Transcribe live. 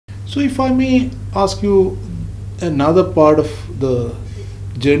So if I may ask you another part of the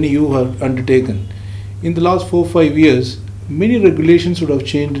journey you have undertaken, in the last 4 or 5 years, many regulations would have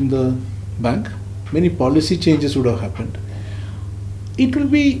changed in the bank, many policy changes would have happened. It will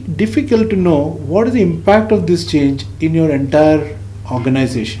be difficult to know what is the impact of this change in your entire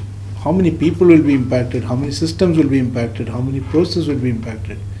organization. How many people will be impacted, how many systems will be impacted, how many processes will be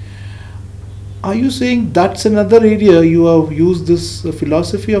impacted. Are you saying that's another area you have used this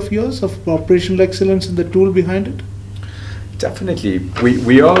philosophy of yours of operational excellence and the tool behind it? Definitely.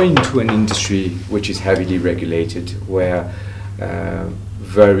 We are into an industry which is heavily regulated, where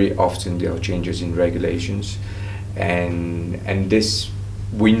very often there are changes in regulations, and this,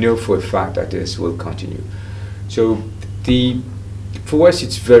 we know for a fact that this will continue. So for us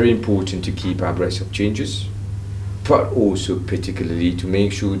it's very important to keep abreast of changes, but also particularly to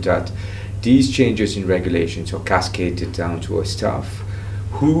make sure that these changes in regulations are cascaded down to our staff,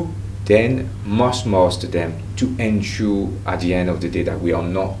 who then must master them to ensure at the end of the day that we are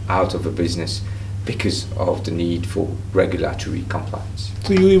not out of a business because of the need for regulatory compliance.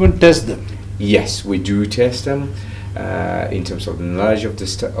 So you even test them? Yes, we do test them in terms of the knowledge of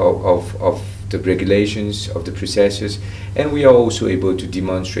the regulations, of the processes, and we are also able to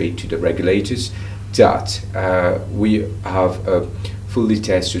demonstrate to the regulators that we have a fully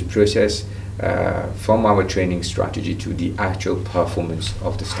tested process from our training strategy to the actual performance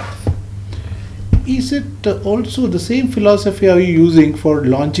of the staff. Is it also the same philosophy are you using for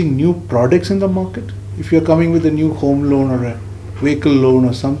launching new products in the market? If you're coming with a new home loan or a vehicle loan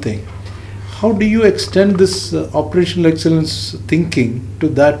or something, how do you extend this operational excellence thinking to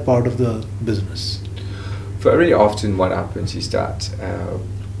that part of the business? Very often what happens is that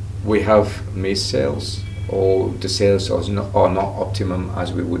we have missed sales, or the sales are not optimum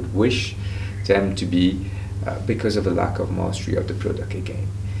as we would wish them to be because of a lack of mastery of the product again.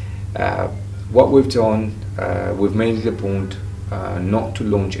 What we've done, we've made it a point not to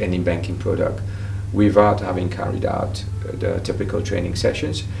launch any banking product without having carried out the typical training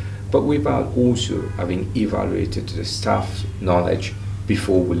sessions, but without also having evaluated the staff's knowledge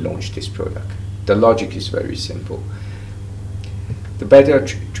before we launch this product. The logic is very simple. The better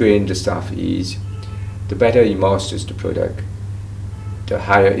trained the staff is, the better he masters the product, the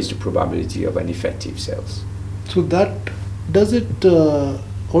higher is the probability of an effective sales. So that, does it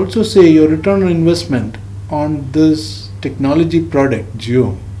also say your return on investment on this technology product,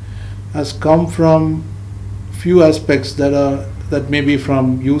 GIEOM, has come from few aspects that may be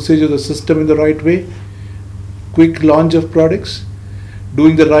from usage of the system in the right way, quick launch of products,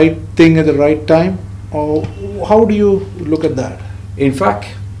 doing the right thing at the right time, or how do you look at that? In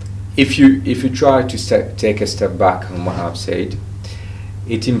fact, if you try to take a step back on what I've said,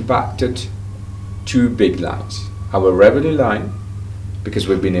 it impacted two big lines. Our revenue line, because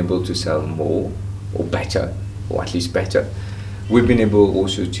we've been able to sell more or better, or at least better. We've been able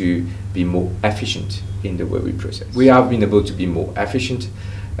also to be more efficient in the way we process. We have been able to be more efficient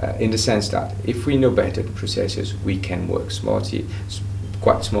in the sense that if we know better the processes, we can work smartly,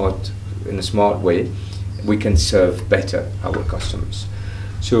 quite smart, in a smart way. We can serve better our customers.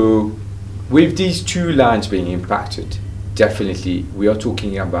 So with these two lines being impacted, definitely we are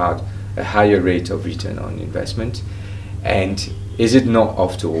talking about a higher rate of return on investment. And is it not,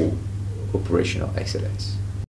 after all, operational excellence?